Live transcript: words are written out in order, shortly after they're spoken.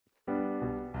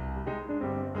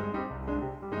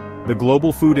the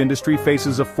global food industry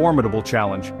faces a formidable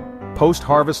challenge: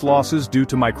 post-harvest losses due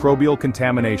to microbial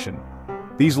contamination.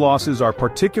 These losses are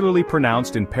particularly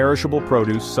pronounced in perishable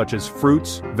produce such as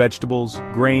fruits, vegetables,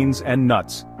 grains, and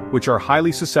nuts, which are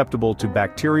highly susceptible to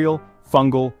bacterial,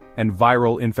 fungal, and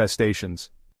viral infestations.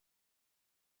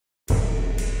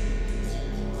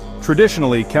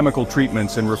 Traditionally, chemical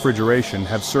treatments and refrigeration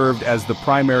have served as the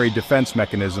primary defense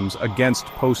mechanisms against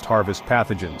post-harvest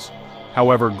pathogens.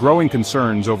 However, growing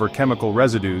concerns over chemical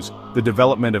residues, the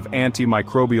development of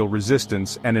antimicrobial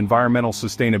resistance, and environmental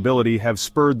sustainability have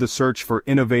spurred the search for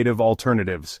innovative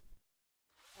alternatives.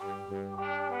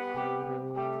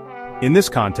 In this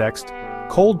context,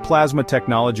 cold plasma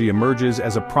technology emerges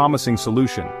as a promising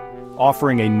solution,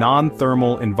 offering a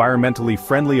non-thermal, environmentally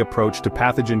friendly approach to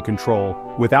pathogen control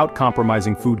without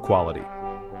compromising food quality.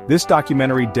 This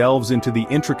documentary delves into the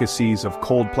intricacies of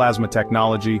cold plasma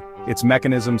technology, its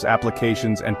mechanisms,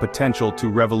 applications, and potential to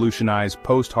revolutionize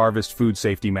post-harvest food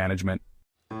safety management.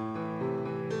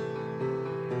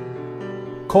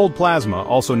 Cold plasma,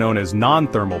 also known as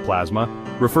non-thermal plasma,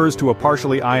 refers to a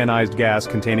partially ionized gas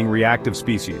containing reactive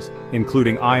species,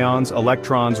 including ions,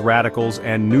 electrons, radicals,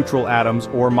 and neutral atoms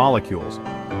or molecules.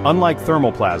 Unlike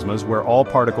thermal plasmas, where all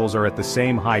particles are at the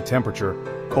same high temperature,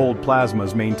 cold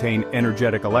plasmas maintain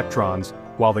energetic electrons,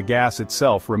 while the gas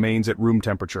itself remains at room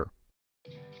temperature.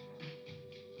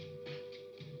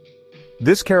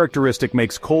 This characteristic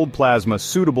makes cold plasma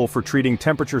suitable for treating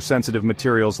temperature-sensitive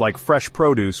materials like fresh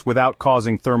produce without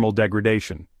causing thermal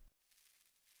degradation.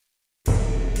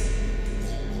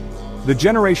 The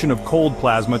generation of cold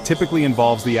plasma typically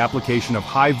involves the application of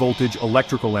high-voltage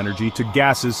electrical energy to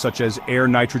gases such as air,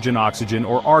 nitrogen, oxygen,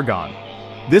 or argon.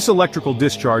 This electrical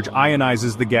discharge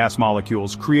ionizes the gas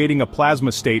molecules, creating a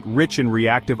plasma state rich in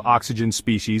reactive oxygen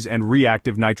species and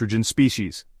reactive nitrogen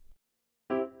species.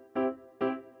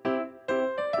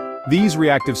 These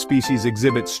reactive species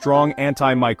exhibit strong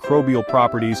antimicrobial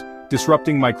properties,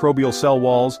 disrupting microbial cell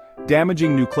walls,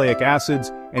 damaging nucleic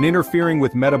acids, and interfering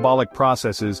with metabolic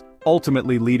processes,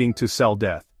 ultimately leading to cell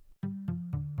death.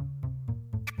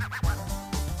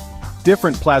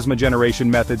 Different plasma generation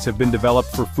methods have been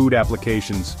developed for food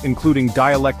applications, including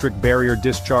dielectric barrier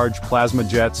discharge, plasma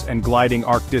jets, and gliding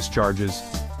arc discharges.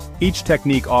 Each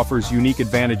technique offers unique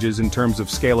advantages in terms of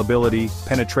scalability,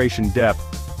 penetration depth,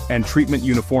 and treatment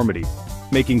uniformity,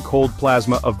 making cold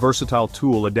plasma a versatile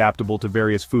tool adaptable to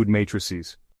various food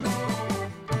matrices.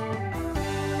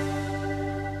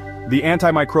 The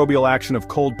antimicrobial action of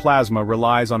cold plasma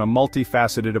relies on a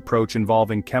multifaceted approach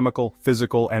involving chemical,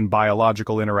 physical, and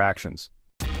biological interactions.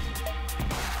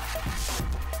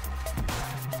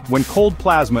 When cold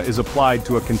plasma is applied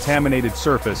to a contaminated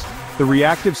surface, the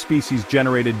reactive species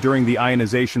generated during the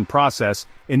ionization process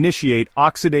initiate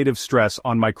oxidative stress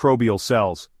on microbial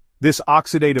cells. This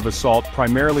oxidative assault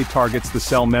primarily targets the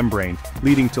cell membrane,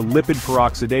 leading to lipid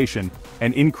peroxidation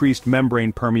and increased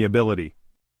membrane permeability.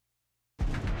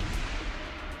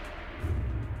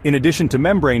 In addition to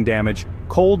membrane damage,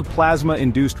 cold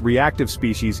plasma-induced reactive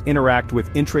species interact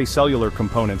with intracellular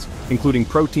components, including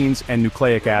proteins and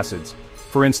nucleic acids.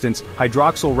 For instance,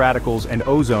 hydroxyl radicals and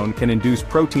ozone can induce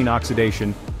protein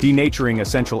oxidation, denaturing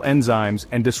essential enzymes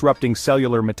and disrupting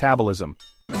cellular metabolism.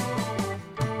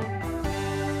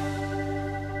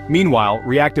 Meanwhile,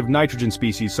 reactive nitrogen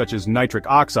species such as nitric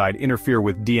oxide interfere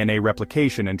with DNA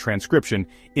replication and transcription,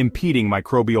 impeding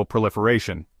microbial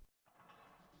proliferation.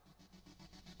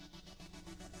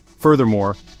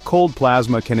 Furthermore, cold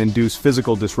plasma can induce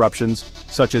physical disruptions,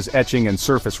 such as etching and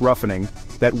surface roughening,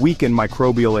 that weaken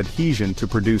microbial adhesion to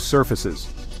produce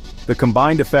surfaces. The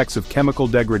combined effects of chemical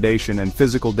degradation and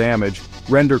physical damage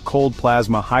render cold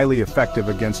plasma highly effective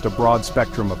against a broad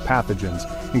spectrum of pathogens,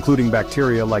 including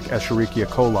bacteria like Escherichia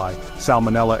coli,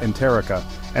 Salmonella enterica,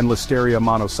 and Listeria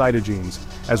monocytogenes,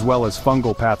 as well as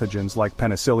fungal pathogens like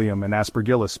Penicillium and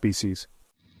Aspergillus species.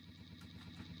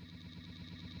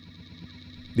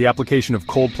 The application of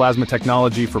cold plasma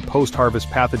technology for post-harvest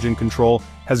pathogen control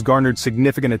has garnered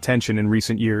significant attention in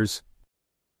recent years.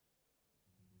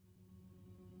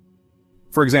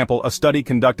 For example, a study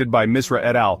conducted by Misra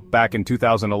et al. Back in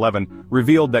 2011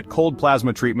 revealed that cold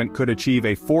plasma treatment could achieve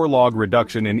a 4-log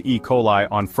reduction in E. coli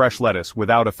on fresh lettuce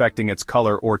without affecting its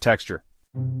color or texture.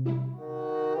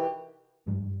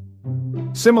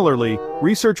 Similarly,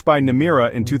 research by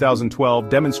Namira in 2012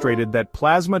 demonstrated that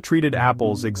plasma-treated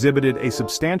apples exhibited a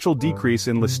substantial decrease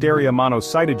in Listeria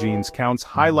monocytogenes counts,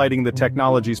 highlighting the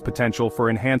technology's potential for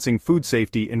enhancing food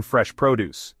safety in fresh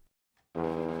produce.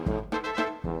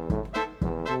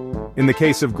 In the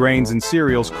case of grains and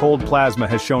cereals, cold plasma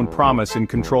has shown promise in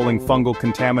controlling fungal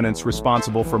contaminants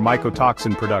responsible for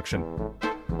mycotoxin production.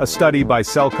 A study by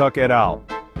Selcook et al.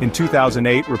 In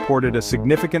 2008 reported a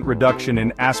significant reduction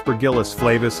in Aspergillus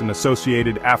flavus and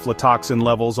associated aflatoxin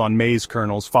levels on maize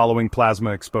kernels following plasma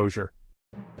exposure.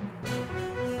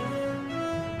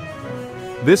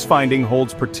 This finding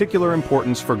holds particular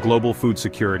importance for global food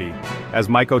security, as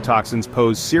mycotoxins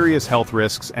pose serious health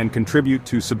risks and contribute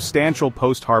to substantial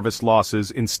post-harvest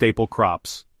losses in staple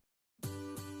crops.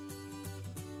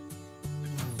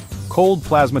 Cold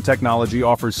plasma technology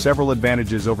offers several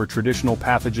advantages over traditional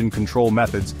pathogen control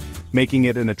methods, making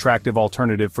it an attractive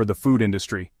alternative for the food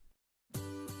industry.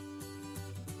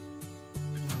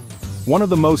 One of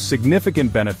the most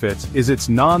significant benefits is its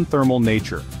non-thermal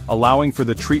nature, allowing for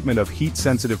the treatment of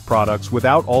heat-sensitive products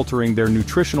without altering their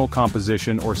nutritional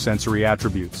composition or sensory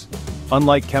attributes.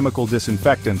 Unlike chemical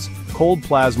disinfectants, cold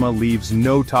plasma leaves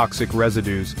no toxic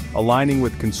residues, aligning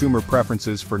with consumer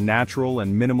preferences for natural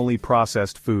and minimally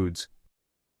processed foods.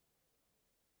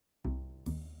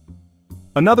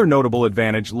 Another notable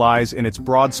advantage lies in its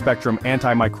broad-spectrum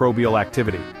antimicrobial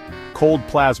activity. Cold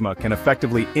plasma can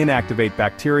effectively inactivate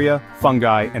bacteria,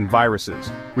 fungi, and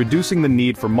viruses, reducing the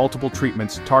need for multiple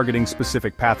treatments targeting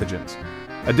specific pathogens.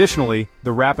 Additionally,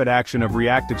 the rapid action of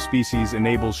reactive species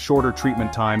enables shorter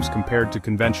treatment times compared to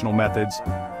conventional methods,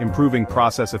 improving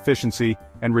process efficiency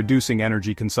and reducing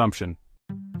energy consumption.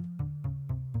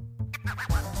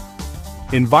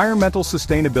 Environmental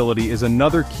sustainability is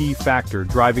another key factor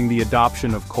driving the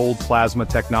adoption of cold plasma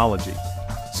technology.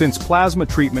 Since plasma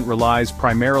treatment relies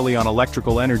primarily on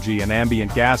electrical energy and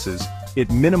ambient gases, it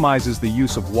minimizes the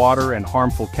use of water and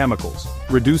harmful chemicals,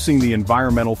 reducing the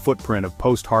environmental footprint of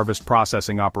post-harvest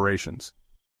processing operations.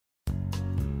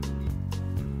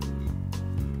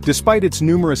 Despite its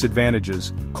numerous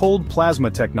advantages, cold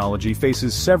plasma technology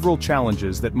faces several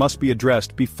challenges that must be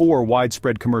addressed before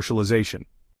widespread commercialization.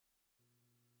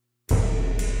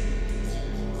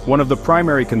 One of the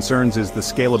primary concerns is the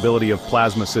scalability of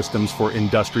plasma systems for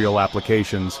industrial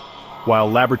applications.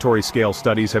 While laboratory-scale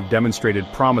studies have demonstrated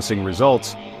promising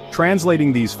results,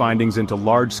 translating these findings into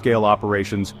large-scale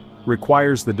operations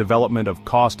requires the development of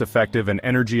cost-effective and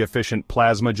energy-efficient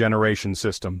plasma generation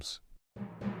systems.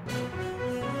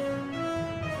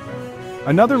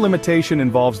 Another limitation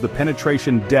involves the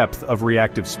penetration depth of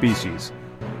reactive species.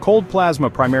 Cold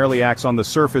plasma primarily acts on the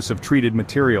surface of treated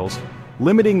materials,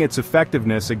 limiting its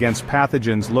effectiveness against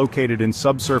pathogens located in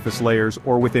subsurface layers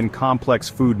or within complex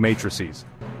food matrices.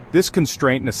 This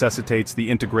constraint necessitates the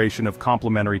integration of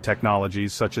complementary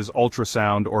technologies such as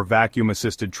ultrasound or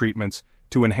vacuum-assisted treatments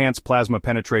to enhance plasma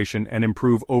penetration and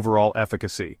improve overall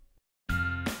efficacy.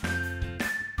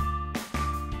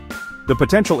 The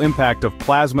potential impact of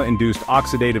plasma-induced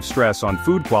oxidative stress on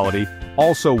food quality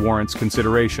also warrants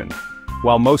consideration.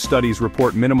 While most studies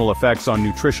report minimal effects on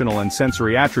nutritional and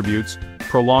sensory attributes,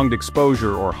 prolonged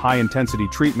exposure or high-intensity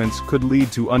treatments could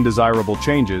lead to undesirable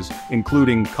changes,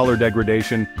 including color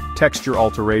degradation, texture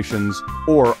alterations,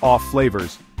 or off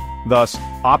flavors. Thus,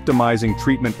 optimizing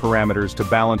treatment parameters to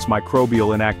balance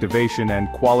microbial inactivation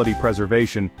and quality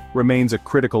preservation remains a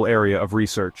critical area of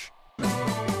research.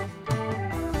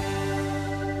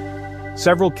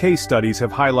 Several case studies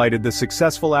have highlighted the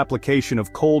successful application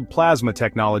of cold plasma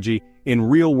technology in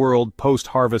real-world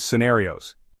post-harvest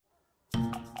scenarios.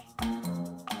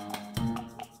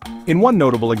 In one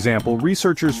notable example,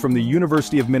 researchers from the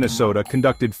University of Minnesota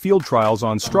conducted field trials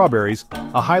on strawberries,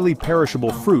 a highly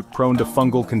perishable fruit prone to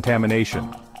fungal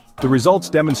contamination. The results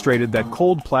demonstrated that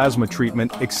cold plasma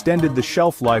treatment extended the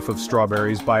shelf life of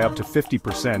strawberries by up to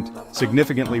 50%,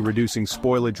 significantly reducing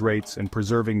spoilage rates and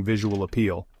preserving visual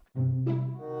appeal.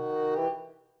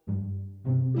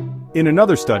 In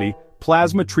another study,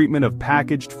 plasma treatment of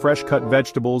packaged fresh-cut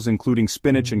vegetables including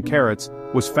spinach and carrots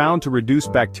was found to reduce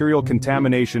bacterial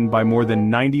contamination by more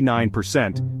than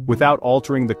 99% without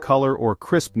altering the color or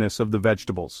crispness of the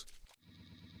vegetables.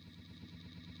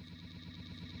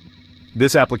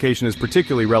 This application is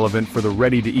particularly relevant for the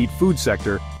ready-to-eat food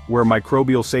sector, where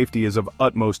microbial safety is of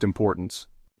utmost importance.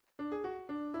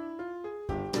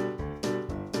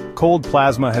 Cold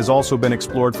plasma has also been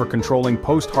explored for controlling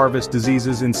post-harvest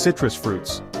diseases in citrus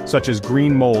fruits, such as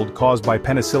green mold caused by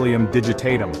Penicillium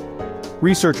digitatum.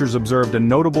 Researchers observed a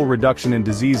notable reduction in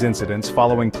disease incidence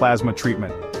following plasma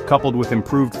treatment, coupled with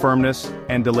improved firmness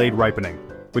and delayed ripening,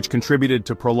 which contributed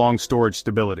to prolonged storage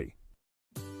stability.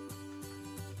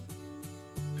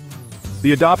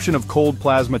 The adoption of cold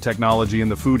plasma technology in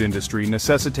the food industry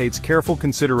necessitates careful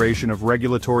consideration of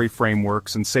regulatory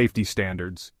frameworks and safety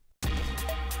standards.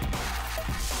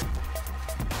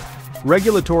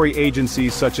 Regulatory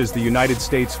agencies such as the United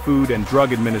States Food and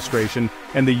Drug Administration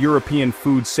and the European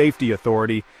Food Safety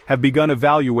Authority have begun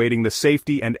evaluating the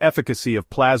safety and efficacy of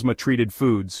plasma-treated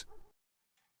foods.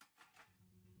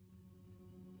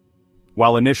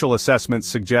 While initial assessments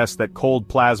suggest that cold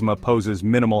plasma poses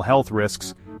minimal health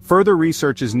risks, further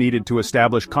research is needed to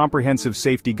establish comprehensive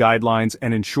safety guidelines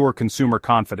and ensure consumer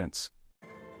confidence.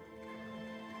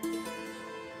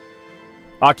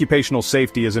 Occupational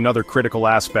safety is another critical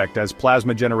aspect, as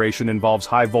plasma generation involves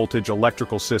high-voltage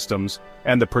electrical systems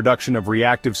and the production of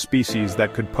reactive species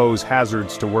that could pose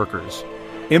hazards to workers.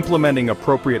 Implementing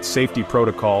appropriate safety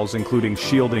protocols, including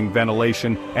shielding,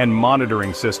 ventilation, and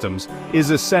monitoring systems,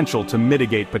 is essential to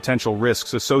mitigate potential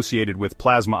risks associated with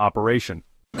plasma operation.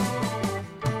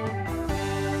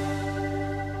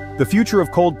 The future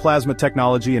of cold plasma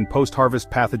technology and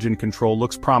post-harvest pathogen control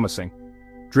looks promising,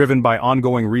 driven by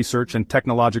ongoing research and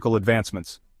technological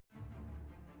advancements.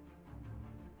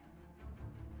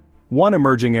 One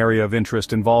emerging area of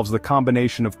interest involves the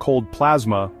combination of cold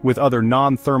plasma with other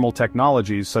non-thermal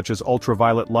technologies such as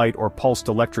ultraviolet light or pulsed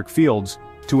electric fields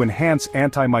to enhance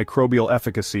antimicrobial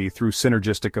efficacy through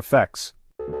synergistic effects.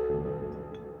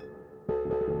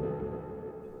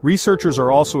 Researchers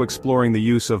are also exploring the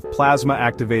use of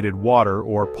plasma-activated water,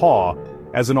 or PAW,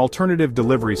 as an alternative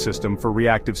delivery system for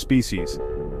reactive species.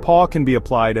 PAW can be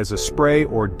applied as a spray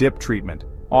or dip treatment,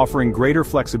 offering greater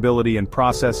flexibility in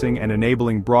processing and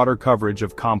enabling broader coverage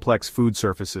of complex food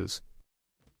surfaces.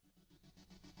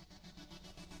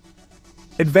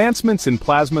 Advancements in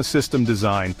plasma system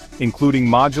design, including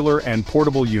modular and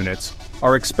portable units,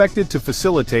 are expected to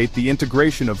facilitate the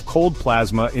integration of cold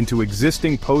plasma into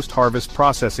existing post-harvest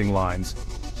processing lines.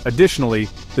 Additionally,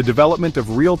 the development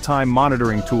of real-time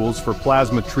monitoring tools for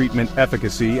plasma treatment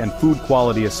efficacy and food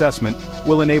quality assessment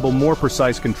will enable more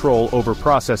precise control over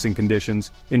processing conditions,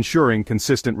 ensuring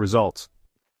consistent results.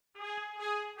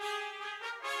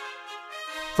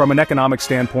 From an economic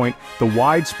standpoint, the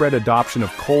widespread adoption of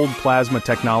cold plasma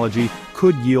technology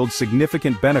could yield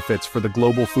significant benefits for the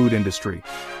global food industry.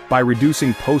 By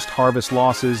reducing post-harvest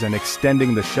losses and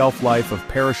extending the shelf life of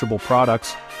perishable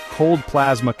products, cold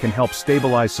plasma can help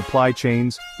stabilize supply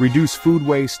chains, reduce food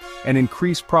waste, and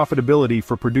increase profitability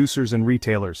for producers and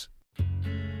retailers.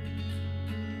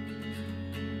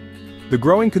 The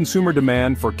growing consumer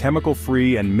demand for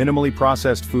chemical-free and minimally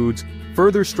processed foods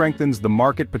further strengthens the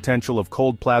market potential of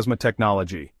cold plasma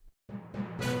technology.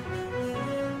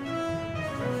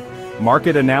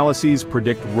 Market analyses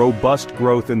predict robust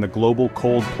growth in the global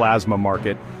cold plasma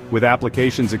market, with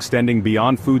applications extending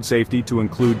beyond food safety to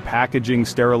include packaging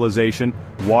sterilization,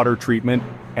 water treatment,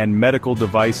 and medical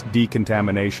device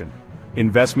decontamination.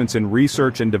 Investments in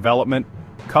research and development,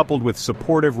 coupled with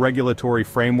supportive regulatory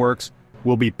frameworks,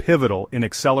 will be pivotal in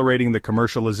accelerating the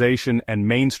commercialization and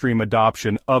mainstream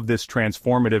adoption of this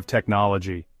transformative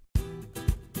technology.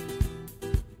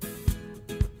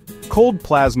 Cold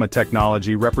plasma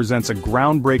technology represents a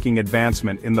groundbreaking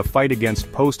advancement in the fight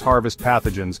against post-harvest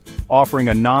pathogens, offering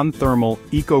a non-thermal,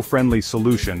 eco-friendly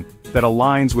solution that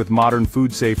aligns with modern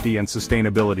food safety and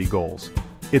sustainability goals.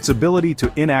 Its ability to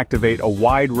inactivate a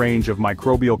wide range of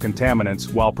microbial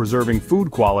contaminants while preserving food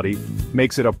quality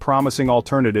makes it a promising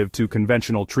alternative to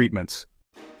conventional treatments.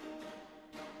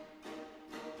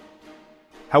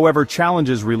 However,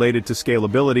 challenges related to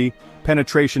scalability,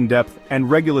 penetration depth, and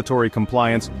regulatory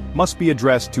compliance must be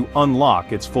addressed to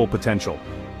unlock its full potential.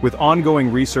 With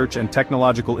ongoing research and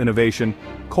technological innovation,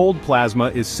 cold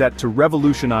plasma is set to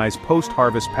revolutionize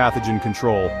post-harvest pathogen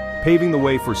control, paving the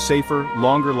way for safer,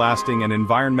 longer-lasting, and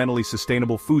environmentally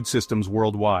sustainable food systems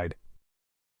worldwide.